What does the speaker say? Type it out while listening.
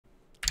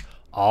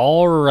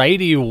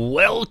Alrighty,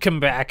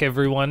 welcome back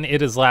everyone.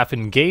 It is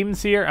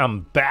LaughNgamez here.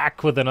 I'm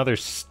back with another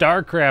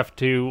Starcraft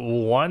 2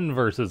 1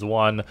 versus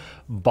 1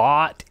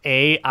 bot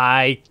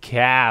AI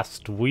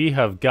cast. We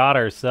have got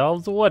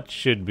ourselves what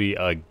should be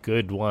a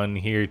good one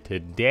here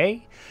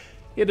today.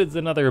 It is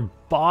another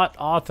bot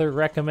author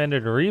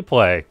recommended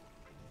replay.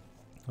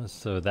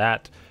 So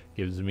that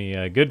gives me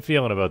a good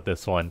feeling about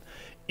this one.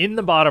 In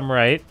the bottom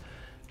right,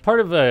 part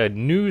of a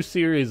new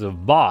series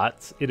of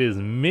bots, it is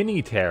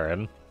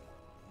MiniTerran.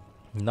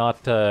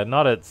 Not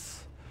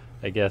its,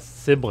 I guess,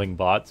 sibling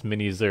bots,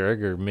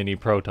 Mini-Zerg or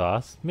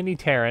Mini-Protoss.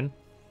 MiniTerran.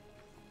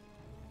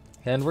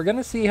 And we're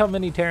gonna see how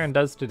MiniTerran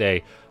does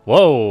today.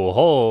 Whoa,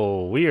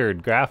 oh,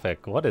 weird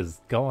graphic. What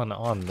is going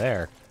on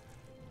there?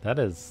 That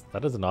is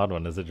an odd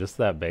one. Is it just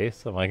that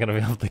base? Am I gonna be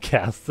able to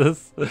cast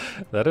this?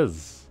 That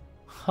is,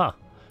 huh.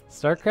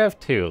 Starcraft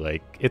 2,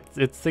 like,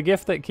 it's the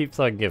gift that keeps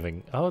on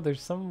giving. Oh,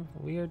 there's some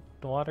weird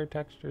water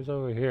textures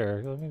over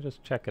here. Let me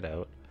just check it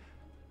out.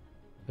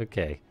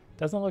 Okay.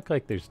 Doesn't look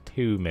like there's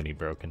too many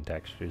broken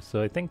textures,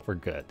 so I think we're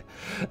good.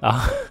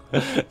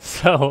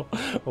 So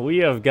we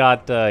have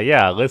got,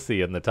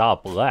 Lissy in the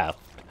top left.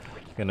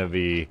 Gonna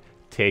be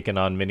taking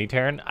on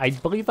MiniTerran. I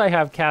believe I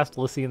have cast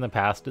Lissy in the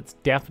past. It's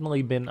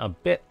definitely been a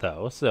bit,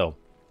 though, so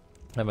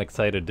I'm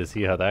excited to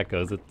see how that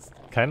goes. It's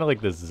kind of like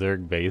this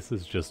Zerg base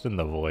is just in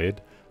the void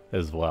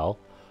as well.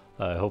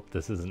 I hope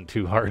this isn't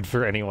too hard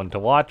for anyone to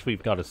watch.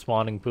 We've got a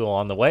spawning pool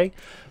on the way.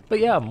 But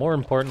yeah, more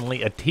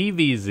importantly, a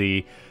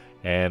TVZ,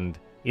 and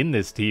in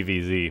this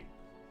TVZ,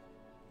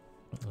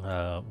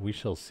 we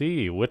shall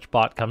see which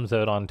bot comes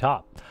out on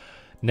top.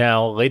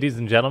 Now, ladies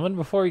and gentlemen,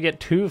 before we get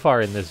too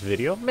far in this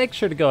video, make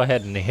sure to go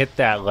ahead and hit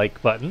that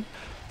like button.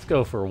 Let's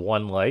go for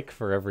 1 like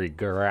for every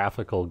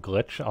graphical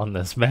glitch on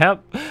this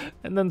map.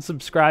 And then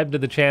subscribe to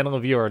the channel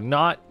if you are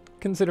not.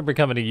 Consider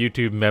becoming a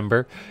YouTube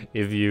member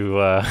if you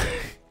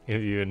if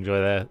you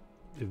enjoy that,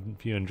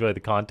 if you enjoy the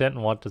content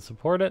and want to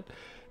support it.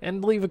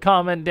 And leave a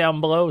comment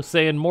down below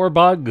saying more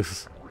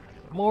bugs.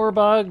 More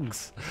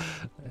bugs.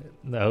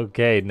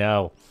 Okay,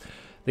 now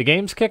the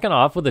game's kicking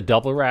off with a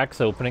double racks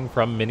opening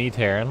from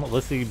MiniTerran.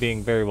 Lissy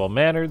being very well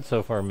mannered,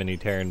 so far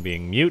MiniTerran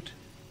being mute.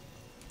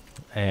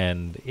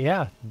 And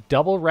yeah,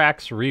 double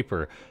racks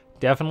Reaper.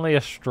 Definitely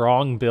a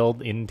strong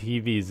build in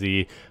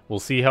TVZ. We'll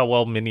see how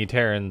well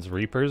MiniTerran's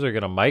Reapers are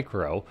going to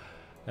micro,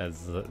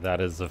 as that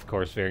is of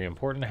course very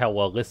important. How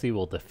well Lissy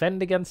will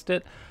defend against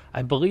it.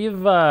 I believe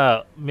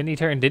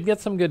MiniTerran did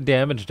get some good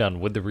damage done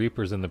with the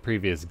Reapers in the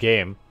previous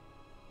game.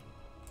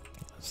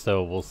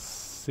 So we'll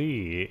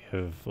see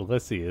if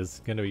Lissy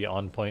is going to be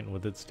on point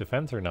with its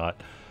defense or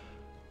not.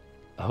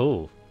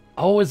 Oh.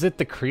 Oh, is it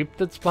the creep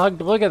that's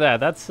bugged? Look at that.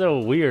 That's so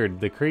weird.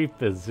 The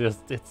creep is just,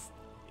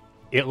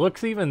 it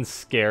looks even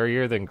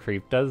scarier than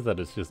creep does, that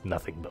it's just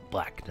nothing but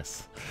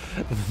blackness.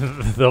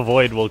 The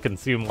void will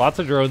consume lots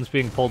of drones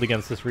being pulled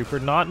against this Reaper.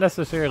 Not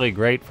necessarily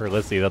great for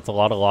Lissy. That's a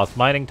lot of lost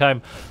mining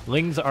time.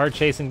 Lings are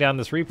chasing down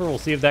this Reaper. We'll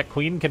see if that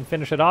queen can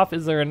finish it off.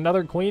 Is there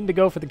another queen to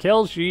go for the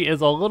kill? She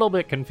is a little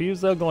bit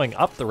confused, though, going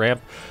up the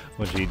ramp,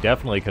 when she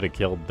definitely could have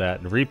killed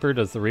that Reaper.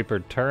 Does the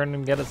Reaper turn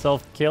and get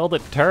itself killed?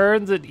 It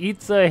turns, it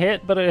eats a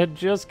hit, but it had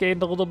just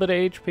gained a little bit of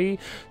HP.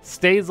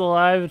 Stays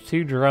alive.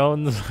 2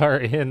 drones are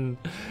in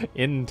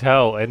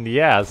tow. And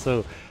yeah,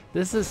 so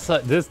this is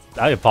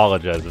I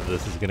apologize if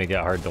this is gonna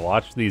get hard to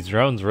watch. These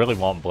drones really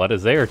want blood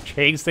as they are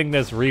chasing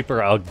this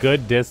Reaper a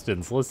good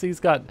distance.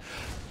 Lissy's got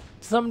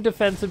some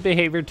defensive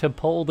behavior to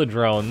pull the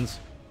drones,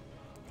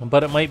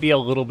 but it might be a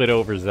little bit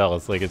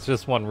overzealous. Like, it's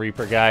just one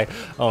Reaper guy.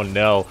 Oh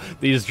no,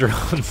 these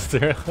drones,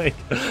 they're like,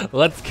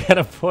 let's get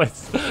a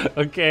voice.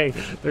 Okay,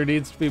 there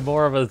needs to be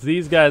more of us.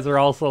 These guys are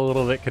also a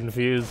little bit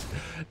confused.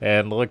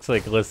 And looks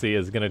like Lissy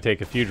is going to take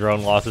a few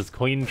drone losses.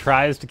 Queen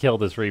tries to kill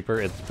this Reaper.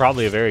 It's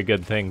probably a very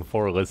good thing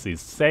for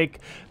Lissy's sake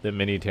that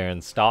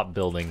MiniTerran stopped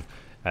building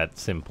at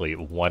simply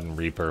 1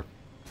 Reaper.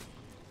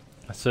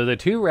 So the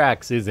 2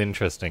 racks is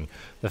interesting.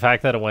 The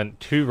fact that it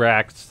went 2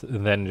 racks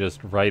and then just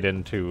right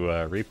into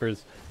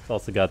Reapers. It's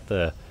also got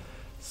the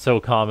so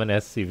common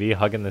SCV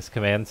hugging this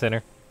command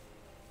center.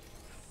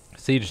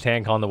 Siege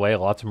tank on the way.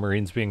 Lots of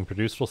Marines being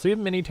produced. We'll see if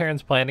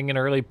MiniTerran's planning an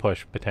early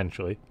push,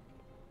 potentially.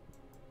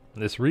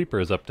 This Reaper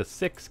is up to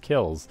 6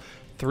 kills,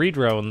 3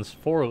 drones,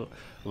 4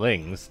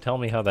 lings. Tell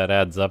me how that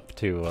adds up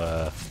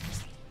to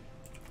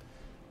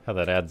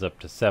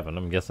 7.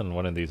 I'm guessing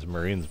one of these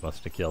Marines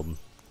must have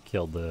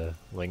killed the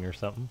ling or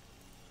something.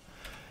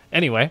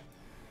 Anyway,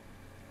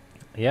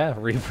 yeah,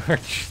 Reaper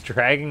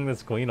dragging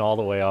this queen all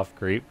the way off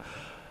creep.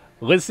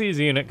 Lissy's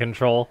unit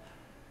control,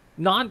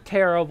 not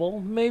terrible.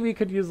 Maybe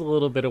could use a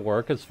little bit of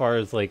work as far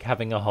as like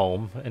having a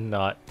home and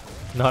not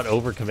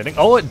overcommitting.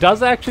 Oh, it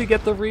does actually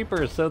get the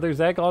Reaper, so there's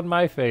egg on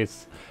my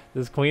face.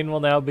 This queen will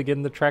now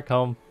begin the trek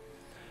home.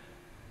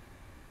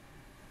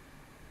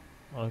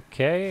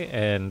 Okay,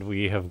 and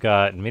we have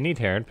got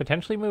MiniTerran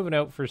potentially moving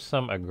out for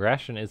some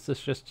aggression. Is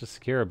this just to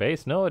secure a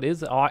base? No, it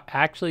is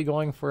actually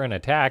going for an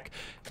attack.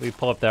 If we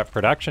pull up that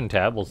production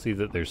tab, we'll see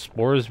that there's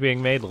spores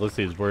being made.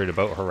 Lissy is worried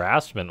about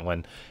harassment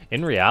when,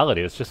 in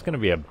reality, it's just going to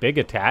be a big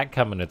attack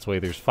coming its way.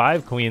 There's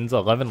 5 queens,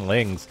 11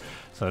 lings,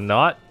 so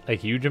not a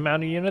huge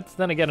amount of units.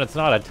 Then again, it's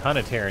not a ton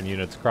of Terran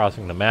units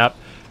crossing the map,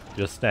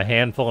 just a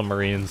handful of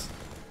Marines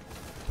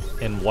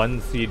and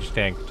 1 siege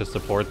tank to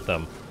support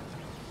them.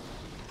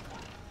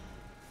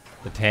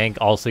 The tank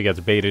also gets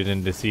baited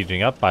into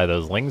sieging up by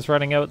those lings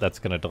running out. That's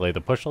going to delay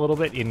the push a little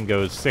bit. In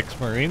goes 6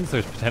 Marines.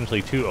 There's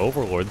potentially 2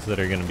 Overlords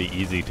that are going to be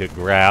easy to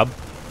grab.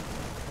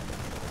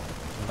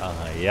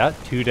 Yeah,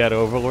 2 dead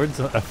Overlords.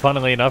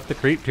 Funnily enough, the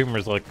creep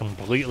tumors look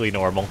completely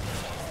normal.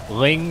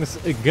 Lings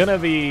gonna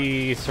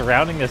be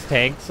surrounding this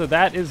tank, so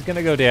that is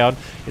gonna go down.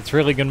 It's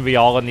really gonna be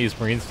all on these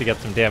Marines to get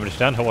some damage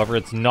done. However,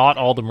 it's not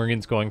all the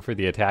Marines going for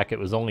the attack. It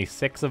was only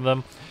 6 of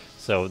them,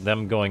 so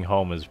them going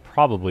home is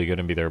probably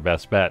gonna be their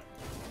best bet.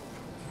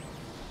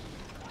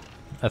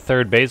 A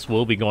 3rd base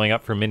will be going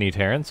up for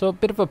MiniTerran, so a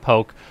bit of a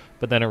poke,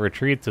 but then it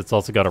retreats. It's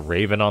also got a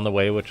Raven on the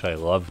way, which I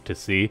love to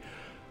see.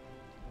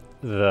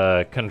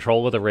 The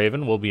control of the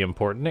Raven will be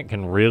important. It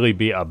can really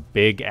be a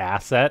big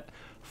asset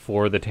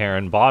for the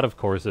Terran bot, of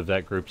course, if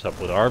that groups up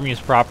with armies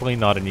properly.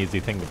 Not an easy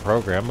thing to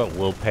program, but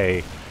will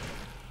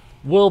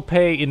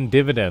pay in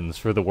dividends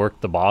for the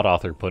work the bot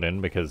author put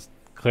in, because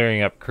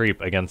clearing up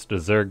creep against a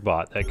Zerg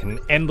bot that can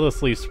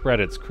endlessly spread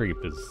its creep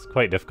is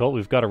quite difficult.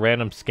 We've got a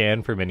random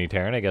scan for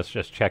MiniTerran, I guess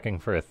just checking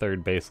for a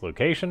 3rd base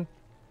location.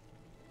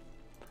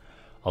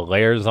 A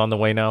lair's on the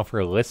way now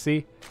for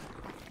Lissy.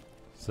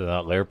 So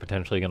that lair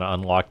potentially going to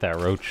unlock that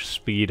roach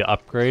speed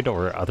upgrade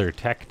or other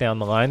tech down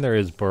the line. There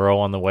is burrow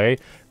on the way.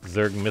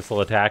 Zerg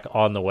missile attack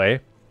on the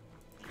way.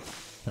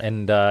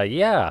 And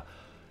yeah,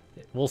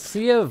 we'll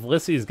see if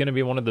Lissy is going to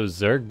be one of those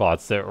Zerg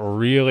bots that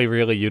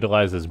really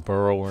utilizes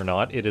burrow or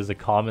not. It is a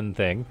common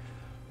thing.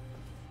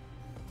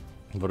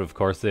 But of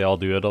course they all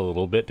do it a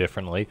little bit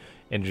differently.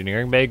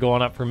 Engineering bay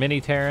going up for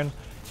MiniTerran.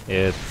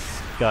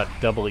 It's got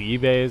double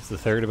E-bays, the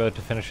 3rd about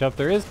to finish up.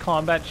 There is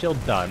combat shield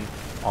done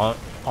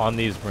on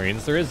these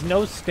Marines. There is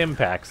no stim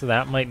pack, so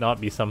that might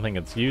not be something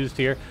that's used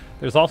here.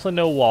 There's also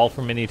no wall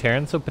for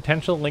MiniTerran, so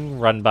potential ling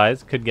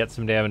run-bys could get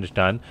some damage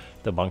done.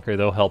 The bunker,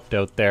 though, helped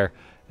out there,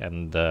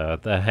 and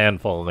the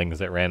handful of lings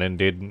that ran in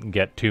didn't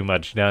get too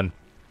much done.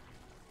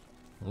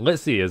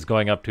 Lissy is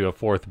going up to a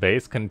 4th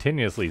base,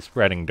 continuously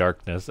spreading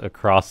darkness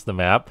across the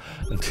map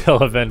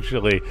until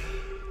eventually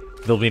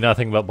there'll be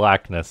nothing but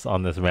blackness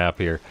on this map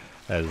here,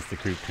 as the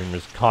creep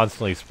tumors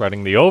constantly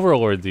spreading. The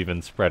Overlords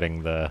even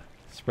spreading the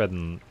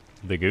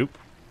goop.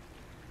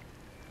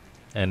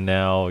 And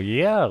now,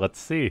 yeah, let's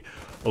see.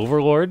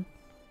 Overlord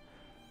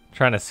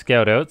trying to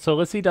scout out. So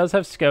Lissy does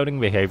have scouting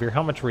behavior.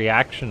 How much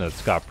reaction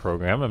it's got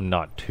programmed, I'm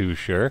not too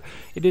sure.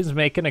 It is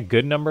making a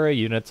good number of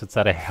units. It's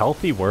at a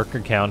healthy worker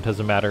count, as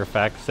a matter of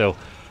fact. So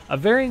a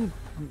very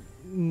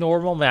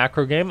normal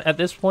macro game. At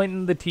this point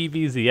in the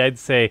TVZ, I'd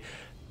say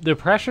the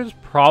pressure's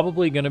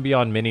probably going to be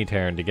on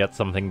MiniTerran to get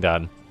something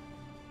done.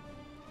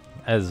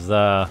 As,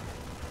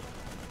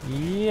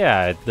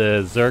 yeah,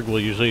 the Zerg will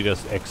usually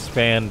just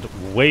expand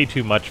way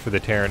too much for the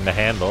Terran to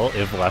handle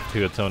if left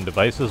to its own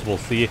devices. We'll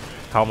see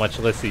how much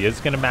Lissy is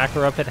going to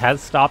macro up. It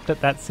has stopped at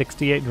that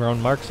 68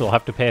 drone mark, so we'll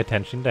have to pay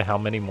attention to how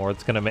many more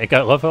it's going to make.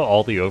 I love how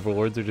all the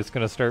Overlords are just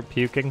going to start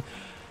puking.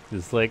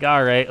 Just like,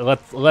 alright,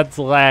 let's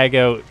lag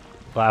out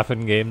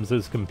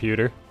LaughNgamez'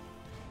 computer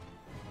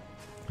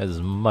as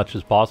much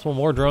as possible.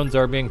 More drones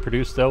are being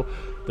produced, though.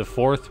 The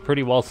 4th,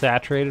 pretty well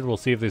saturated. We'll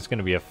see if there's going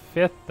to be a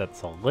 5th.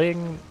 That's a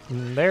ling.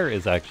 There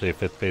is actually a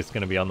 5th base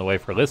going to be on the way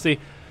for Lissy.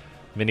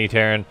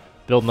 MiniTerran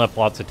building up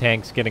lots of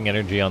tanks, getting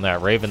energy on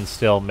that Raven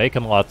still,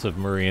 making lots of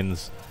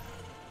Marines.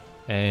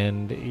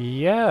 And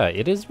yeah,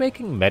 it is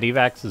making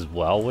medivacs as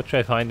well, which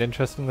I find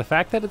interesting. The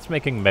fact that it's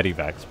making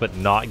medivacs but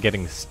not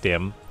getting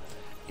stim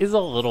is a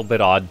little bit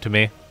odd to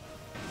me.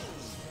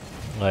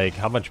 Like,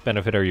 how much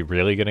benefit are you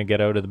really going to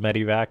get out of the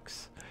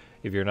medivacs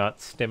if you're not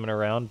stimming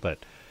around? But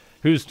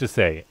who's to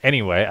say?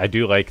 Anyway, I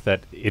do like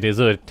that it is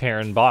a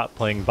Terran bot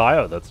playing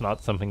bio. That's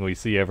not something we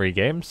see every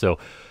game, so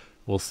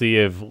we'll see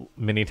if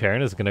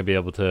MiniTerran is going to be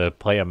able to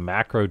play a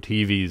macro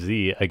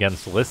TVZ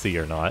against Lissy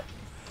or not.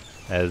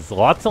 As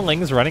lots of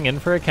lings running in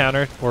for a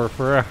counter, or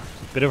for a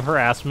bit of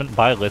harassment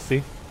by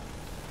Lissy.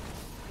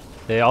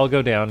 They all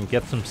go down,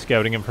 get some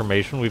scouting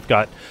information. We've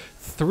got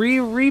 3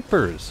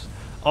 Reapers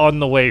on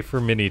the way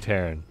for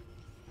MiniTerran.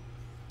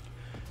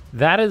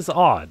 That is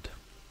odd.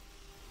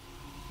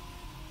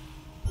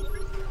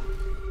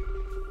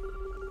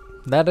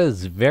 That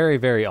is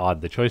very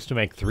odd. The choice to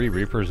make 3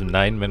 Reapers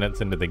 9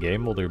 minutes into the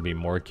game. Will there be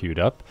more queued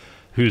up?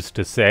 Who's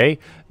to say?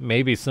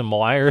 Maybe some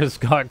wires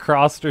got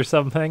crossed or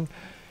something.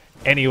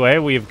 Anyway,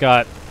 we've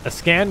got a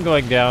scan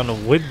going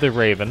down with the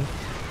Raven.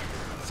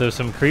 So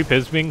some creep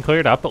is being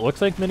cleared up. It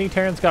looks like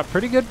MiniTerran's got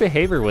pretty good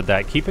behavior with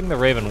that, keeping the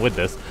Raven with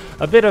this.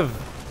 A bit of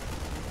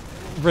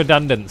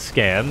redundant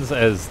scans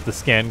as the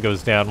scan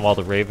goes down while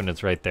the Raven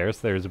is right there.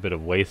 So there's a bit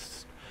of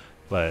waste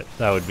but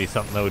that would be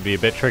something that would be a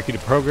bit tricky to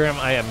program,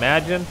 I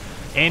imagine.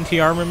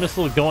 Anti-armor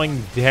missile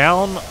going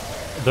down.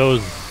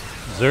 Those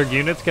Zerg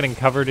units getting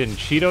covered in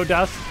Cheeto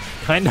dust,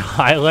 kind of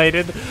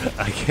highlighted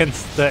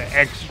against the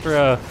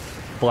extra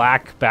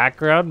black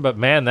background, but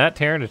man, that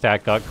Terran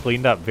attack got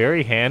cleaned up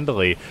very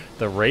handily.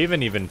 The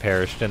Raven even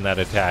perished in that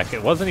attack.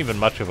 It wasn't even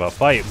much of a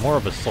fight, more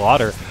of a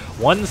slaughter.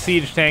 One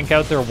siege tank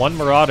out there, one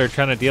Marauder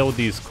trying to deal with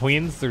these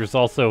queens. There's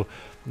also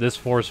this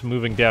force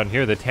moving down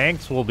here. The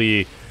tanks will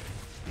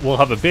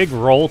have a big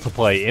role to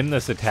play in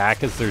this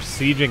attack as they're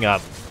sieging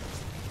up,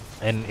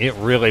 and it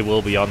really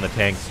will be on the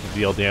tanks to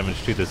deal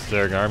damage to this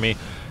Zerg army,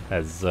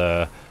 as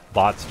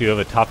bots do have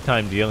a tough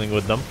time dealing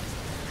with them.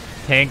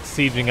 Tanks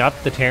sieging up,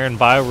 the Terran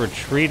bio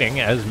retreating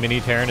as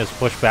MiniTerran is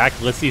pushed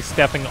back. Lissy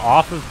stepping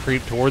off of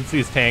creep towards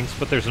these tanks,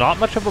 but there's not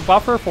much of a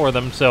buffer for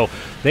them, so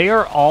they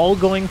are all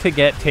going to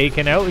get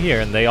taken out here,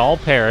 and they all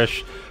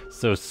perish.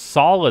 So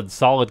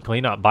solid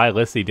cleanup by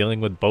Lissy, dealing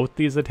with both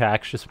these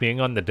attacks, just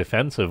being on the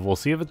defensive. We'll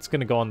see if it's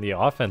going to go on the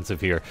offensive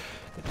here.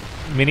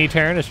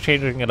 MiniTerran is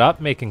changing it up,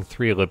 making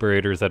 3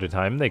 Liberators at a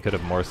time. They could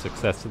have more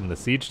success in the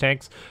siege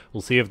tanks.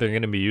 We'll see if they're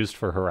going to be used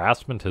for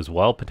harassment as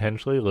well,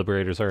 potentially.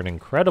 Liberators are an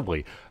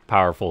incredibly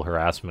powerful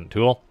harassment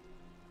tool.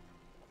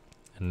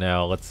 And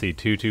now, let's see,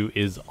 Tutu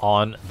is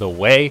on the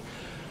way.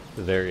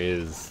 There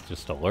is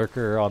just a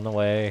lurker on the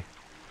way.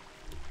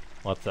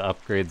 Lots of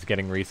upgrades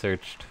getting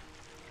researched.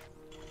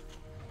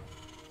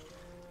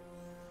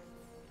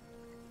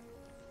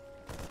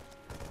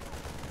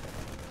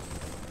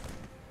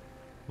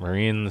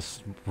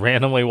 Marines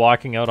randomly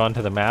walking out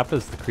onto the map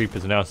as the creep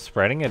is now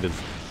spreading. It is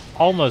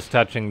almost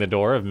touching the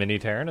door of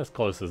MiniTerran, as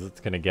close as it's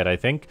going to get, I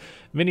think.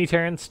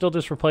 MiniTerran still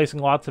just replacing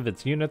lots of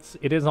its units.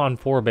 It is on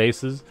 4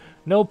 bases.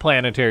 No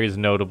planetaries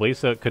notably,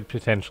 so it could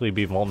potentially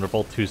be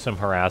vulnerable to some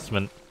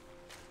harassment.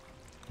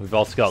 We've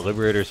also got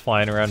Liberators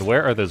flying around.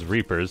 Where are those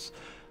Reapers?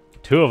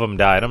 2 of them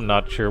died. I'm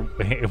not sure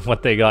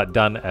what they got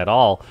done at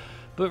all.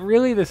 But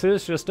really, this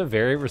is just a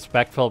very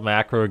respectful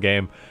macro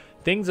game.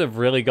 Things have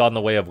really gone the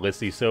way of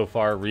Lissy so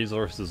far.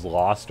 Resources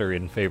lost are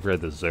in favor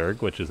of the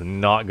Zerg, which is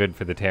not good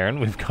for the Terran.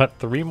 We've got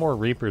 3 more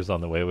Reapers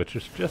on the way, which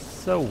is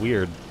just so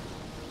weird.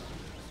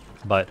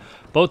 But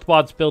both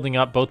bots building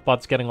up, both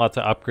bots getting lots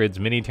of upgrades.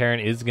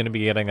 MiniTerran is going to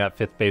be getting that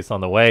 5th base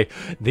on the way.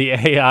 The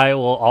AI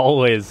will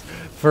always,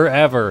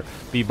 forever,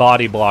 be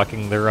body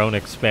blocking their own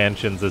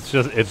expansions.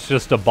 It's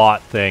just a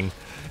bot thing.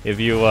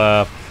 If you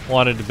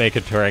wanted to make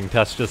a Turing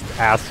test, just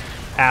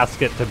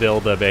ask it to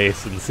build a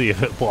base and see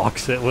if it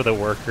blocks it with a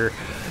worker.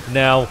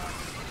 Now,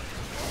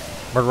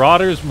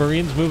 Marauders,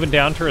 Marines moving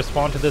down to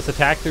respond to this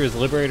attack. There's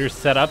Liberators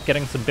set up,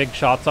 getting some big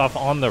shots off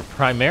on the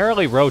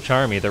primarily Roach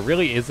army. There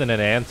really isn't an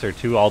answer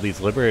to all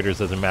these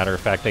Liberators, as a matter of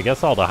fact. I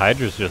guess all the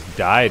Hydras just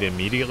died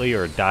immediately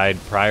or died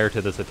prior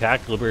to this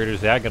attack.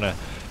 Liberators, yeah, gonna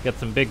get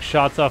some big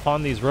shots off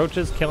on these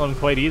Roaches, kill them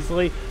quite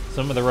easily.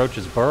 Some of the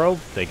Roaches burrow.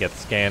 They get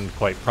scanned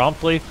quite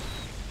promptly.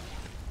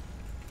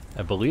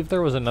 I believe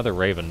there was another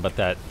Raven, but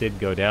that did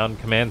go down.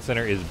 Command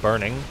Center is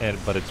burning,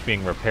 but it's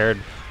being repaired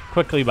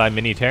quickly by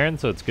MiniTerran,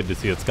 so it's good to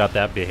see it's got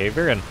that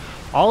behavior. And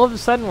all of a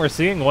sudden, we're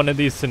seeing one of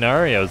these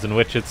scenarios in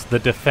which it's the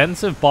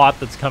defensive bot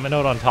that's coming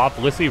out on top.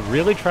 Lissy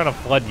really trying to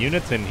flood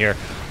units in here.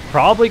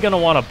 Probably going to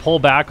want to pull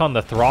back on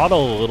the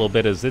throttle a little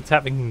bit, as it's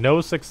having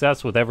no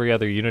success with every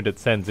other unit it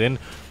sends in.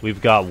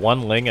 We've got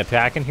 1 Ling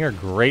attacking here.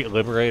 Great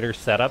Liberator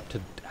setup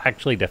to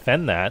actually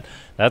defend that.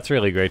 That's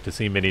really great to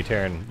see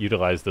MiniTerran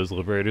utilize those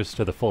Liberators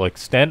to the full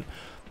extent.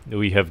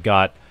 We have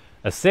got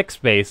a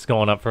 6th base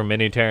going up for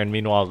MiniTerran.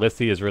 Meanwhile,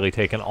 Lissy has really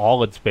taken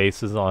all its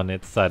bases on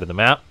its side of the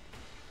map.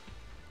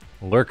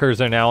 Lurkers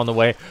are now on the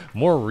way.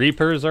 More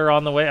Reapers are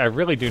on the way. I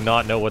really do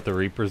not know what the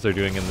Reapers are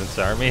doing in this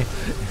army.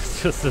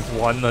 It's just this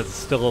one that's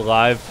still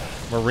alive.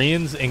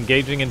 Marines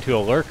engaging into a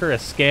Lurker. A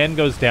scan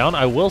goes down.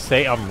 I will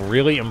say I'm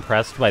really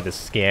impressed by the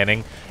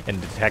scanning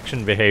and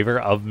detection behavior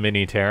of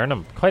MiniTerran.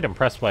 I'm quite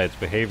impressed by its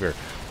behavior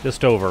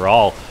just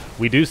overall.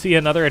 We do see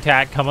another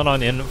attack coming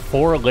on in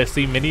for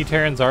Lissy.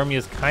 MiniTerran's army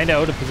is kind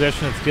of out of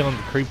position. It's dealing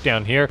with creep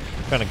down here.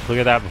 Trying to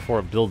clear that before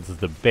it builds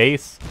the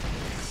base.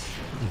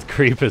 The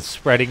creep is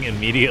spreading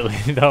immediately,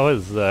 though,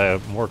 as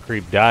more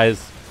creep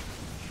dies.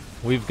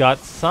 We've got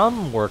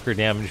some worker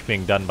damage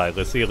being done by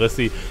Lissy.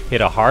 Lissy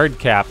hit a hard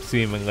cap,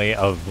 seemingly,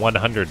 of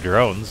 100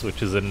 drones,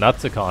 which is a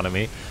nuts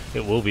economy.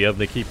 It will be able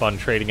to keep on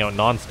trading out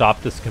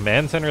non-stop. This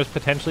command center is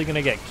potentially going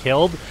to get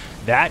killed.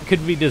 That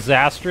could be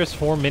disastrous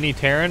for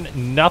MiniTerran.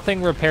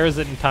 Nothing repairs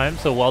it in time,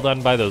 so well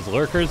done by those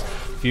Lurkers.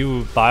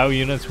 Few bio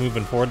units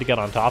moving forward to get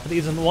on top of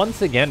these, and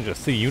once again,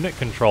 just the unit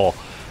control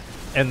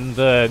and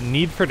the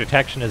need for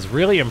detection is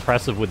really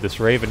impressive with this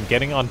Raven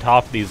getting on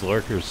top of these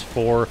Lurkers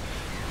for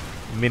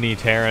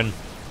MiniTerran.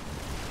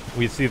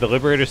 We see the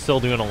Liberator still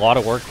doing a lot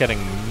of work, getting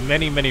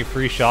many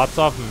free shots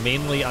off,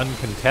 mainly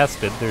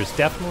uncontested. There's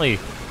definitely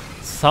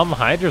some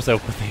Hydras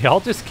out, but they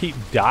all just keep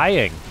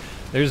dying.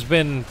 There's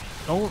been,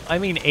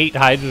 8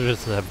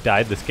 Hydras have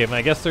died this game.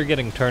 I guess they're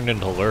getting turned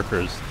into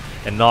Lurkers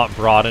and not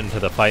brought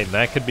into the fight, and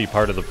that could be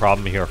part of the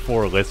problem here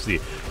for Lissy.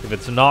 If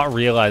it's not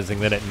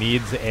realizing that it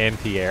needs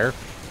anti-air,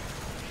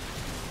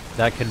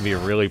 that can be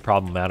really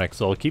problematic.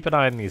 So I'll keep an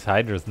eye on these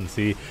Hydras and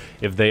see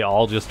if they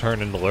all just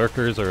turn into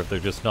lurkers or if they're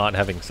just not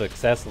having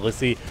success.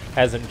 Lissy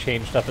hasn't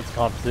changed up its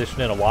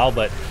composition in a while,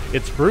 but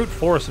its brute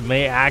force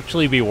may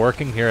actually be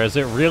working here, as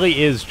it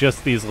really is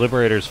just these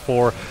Liberators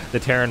for the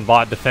Terran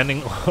bot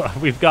defending.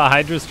 We've got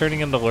Hydras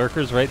turning into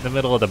lurkers right in the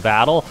middle of the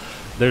battle.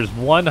 There's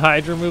one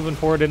Hydra moving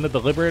forward into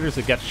the Liberators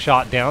that gets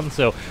shot down,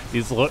 so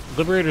these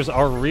Liberators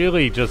are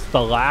really just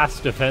the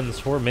last defense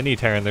for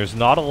MiniTerran. There's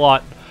not a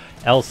lot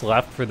else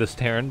left for this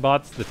Terran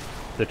bots.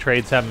 The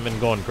trades haven't been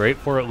going great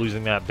for it.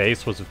 Losing that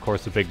base was, of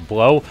course, a big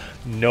blow.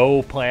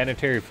 No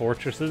planetary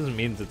fortresses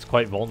means it's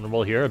quite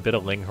vulnerable here. A bit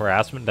of Ling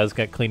harassment does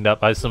get cleaned up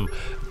by some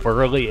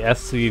burly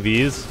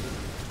SCVs.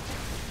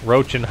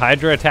 Roach and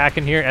Hydra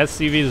attacking here.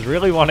 SCVs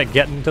really want to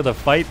get into the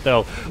fight,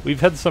 though. We've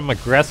had some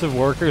aggressive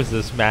workers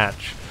this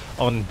match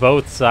on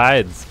both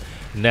sides.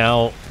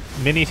 Now,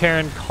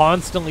 MiniTerran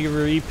constantly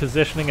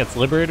repositioning its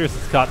Liberators.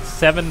 It's got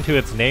 7 to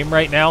its name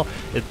right now.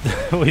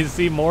 We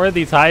see more of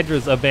these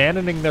Hydras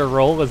abandoning their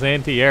role as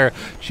anti-air,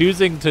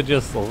 choosing to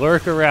just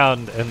lurk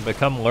around and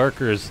become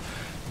lurkers.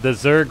 The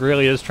Zerg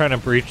really is trying to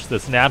breach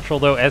this natural,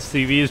 though.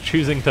 SCV is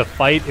choosing to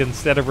fight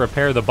instead of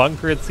repair the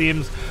bunker, it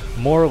seems.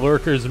 More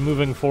lurkers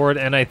moving forward,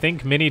 and I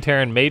think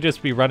MiniTerran may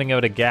just be running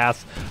out of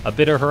gas. A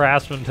bit of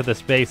harassment to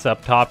this base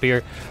up top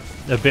here.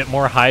 A bit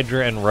more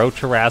Hydra and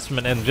Roach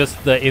harassment, and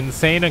just the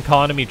insane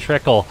economy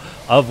trickle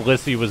of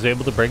Lissy was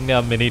able to bring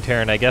down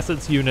MiniTerran. I guess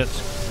its unit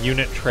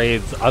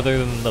trades, other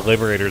than the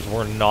Liberators,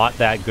 were not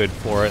that good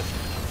for it.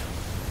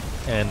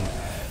 And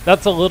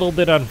that's a little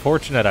bit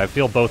unfortunate. I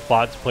feel both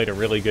bots played a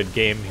really good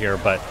game here,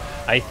 but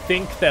I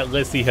think that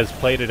Lissy has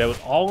played it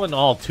out. All in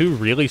all, 2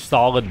 really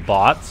solid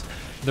bots.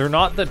 They're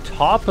not the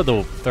top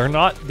of they're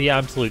not the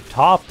absolute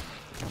top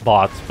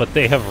bots, but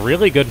they have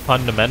really good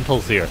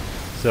fundamentals here.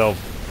 So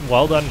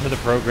well done to the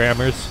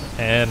programmers,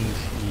 and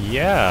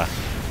yeah,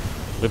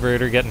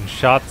 Liberator getting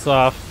shots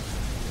off,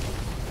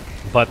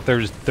 but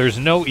there's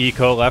no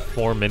eco left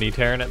for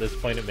MiniTerran at this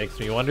point. It makes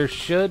me wonder,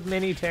 should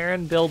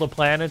MiniTerran build a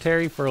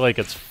planetary for like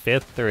its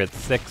 5th or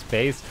its 6th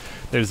base?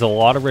 There's a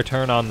lot of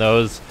return on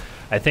those.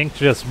 I think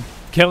just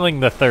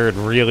killing the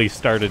 3rd really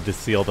started to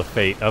seal the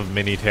fate of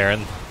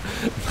MiniTerran.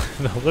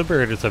 The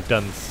Liberators have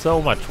done so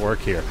much work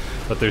here,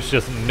 but there's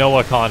just no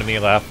economy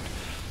left.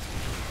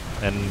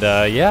 And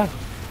yeah.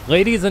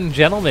 Ladies and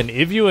gentlemen,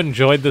 if you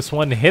enjoyed this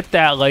one, hit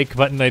that like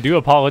button. I do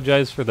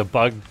apologize for the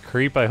bugged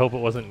creep. I hope it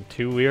wasn't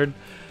too weird.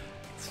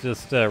 It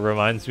just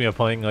reminds me of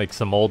playing like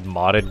some old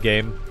modded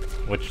game,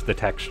 which the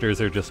textures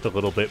are just a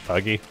little bit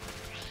buggy.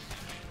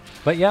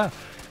 But yeah,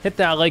 hit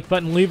that like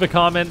button. Leave a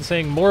comment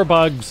saying more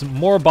bugs,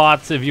 more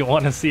bots if you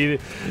want to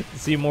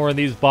see more of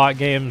these bot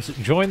games.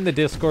 Join the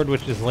Discord,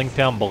 which is linked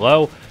down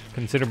below.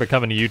 Consider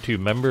becoming a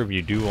YouTube member if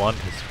you do want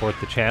to support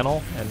the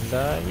channel.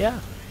 And yeah.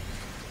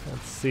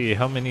 Let's see,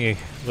 how many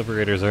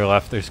Liberators are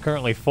left? There's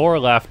currently 4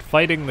 left,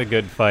 fighting the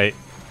good fight.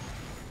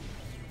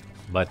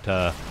 But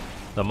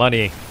the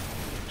money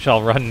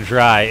shall run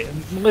dry.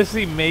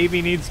 Lissy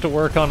maybe needs to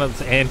work on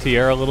its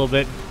anti-air a little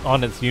bit,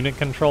 on its unit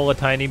control a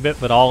tiny bit,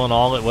 but all in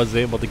all, it was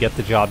able to get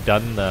the job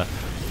done. The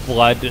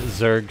Flood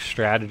Zerg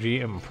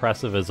strategy,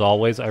 impressive as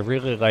always. I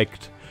really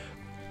liked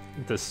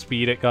the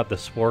speed it got the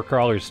Spore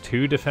Crawlers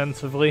too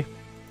defensively.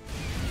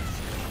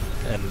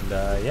 And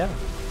yeah.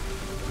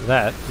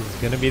 That is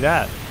going to be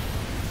that.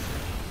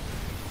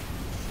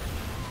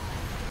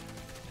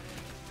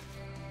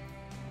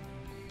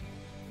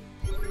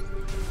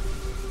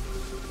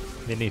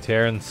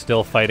 MiniTerran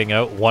still fighting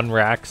out. 1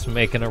 Rax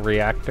making a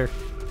reactor.